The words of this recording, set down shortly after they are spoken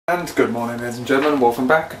And good morning, ladies and gentlemen, welcome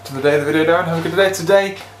back to the day of the video now and have a good day.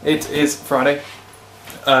 Today it is Friday.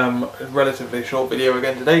 A relatively short video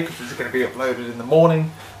again today because it's going to be uploaded in the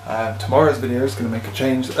morning. Tomorrow's video is going to make a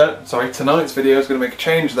change, tonight's video is going to make a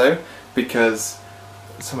change though, because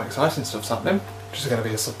some exciting stuff's happening, which is going to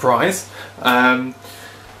be a surprise.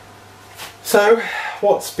 So,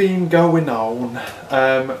 what's been going on?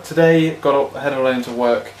 Today, got up, headed on into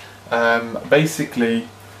work, basically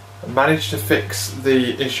managed to fix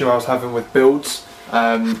the issue I was having with builds.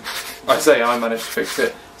 I say I managed to fix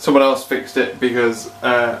it, someone else fixed it because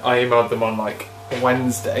I emailed them on like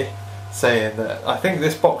Wednesday saying that I think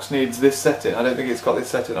this box needs this setting, I don't think it's got this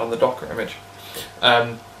setting on the Docker image.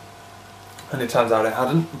 And it turns out it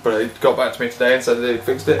hadn't, but it got back to me today and said that they'd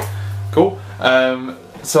fixed it. Cool.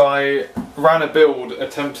 So I ran a build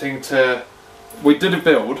attempting to... We did a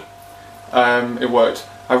build, it worked.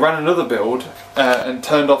 I ran another build and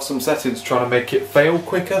turned off some settings trying to make it fail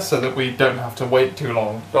quicker so that we don't have to wait too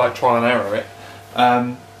long, like trial and error it.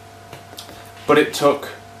 But it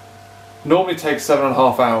took... Normally takes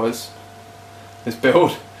 7.5 hours, this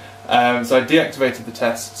build. So I deactivated the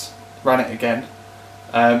tests, ran it again.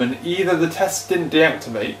 And either the tests didn't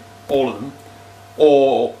deactivate, all of them,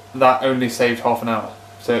 or that only saved half an hour.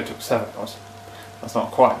 So it took 7 hours. That's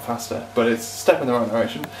not quite faster, but it's a step in the right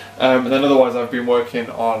direction. And then otherwise I've been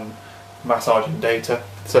working on massaging data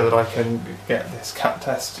so that I can get this cat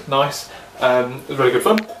test nice. It was really good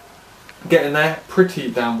fun. Getting there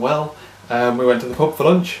pretty damn well. We went to the pub for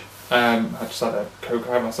lunch. I just had a Coke,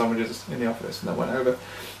 I had my sandwiches in the office and then went over.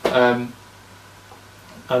 And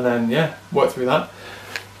then yeah, worked through that.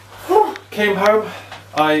 Came home,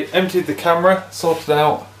 I emptied the camera, sorted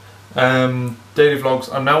out daily vlogs.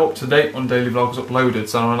 I'm now up to date on daily vlogs uploaded,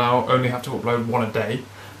 so I now only have to upload one a day.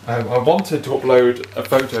 I wanted to upload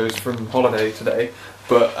photos from holiday today,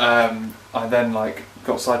 but I then like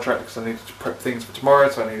got sidetracked because I needed to prep things for tomorrow,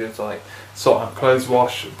 so I needed to like sort out clothes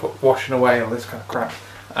wash, put washing away, all this kind of crap.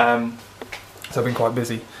 So I've been quite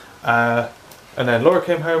busy. And then Laura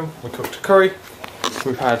came home, we cooked a curry,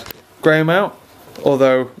 we've had Graham out,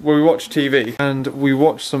 although we watched TV and we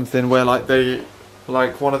watched something where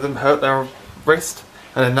like one of them hurt their wrist,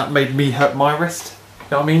 and then that made me hurt my wrist.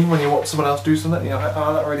 You know what I mean? When you watch someone else do something, you're like,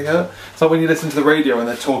 oh, that really hurt. It's like when you listen to the radio and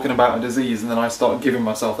they're talking about a disease, and then I start giving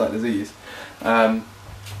myself that disease. I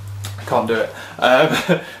can't do it.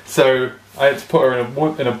 So I had to put her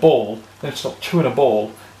in a ball, and she stopped chewing a ball.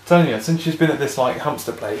 I'm telling you, since she's been at this like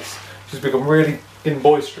hamster place, she's become really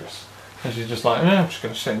boisterous, and she's just like, I'm just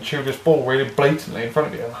going to sit and chew this ball really blatantly in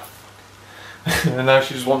front of you. And now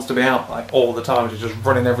she just wants to be out like all the time. She's just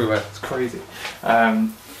running everywhere. It's crazy.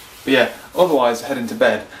 But yeah, otherwise heading to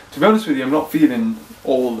bed. To be honest with you, I'm not feeling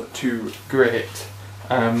all too great.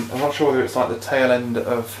 I'm not sure whether it's like the tail end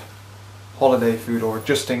of holiday food or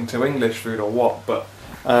adjusting to English food or what, but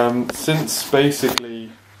since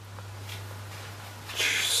basically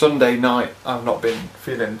Sunday night I've not been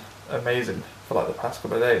feeling amazing for like the past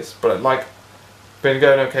couple of days. But like been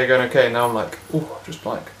going okay, now I'm like, ooh, just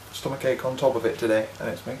like stomachache on top of it today, and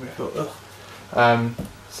it's making me feel ugh.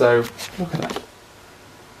 So look at that.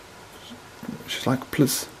 She's like,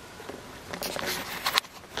 please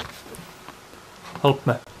help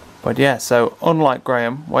me. But yeah, so unlike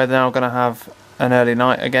Graham, we're now going to have an early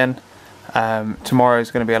night again.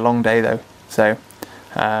 Tomorrow's going to be a long day though, so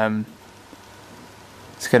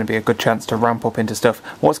it's going to be a good chance to ramp up into stuff.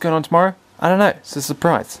 What's going on tomorrow? I don't know, it's a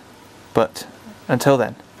surprise. But until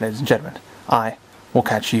then, ladies and gentlemen, I will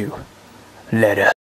catch you later.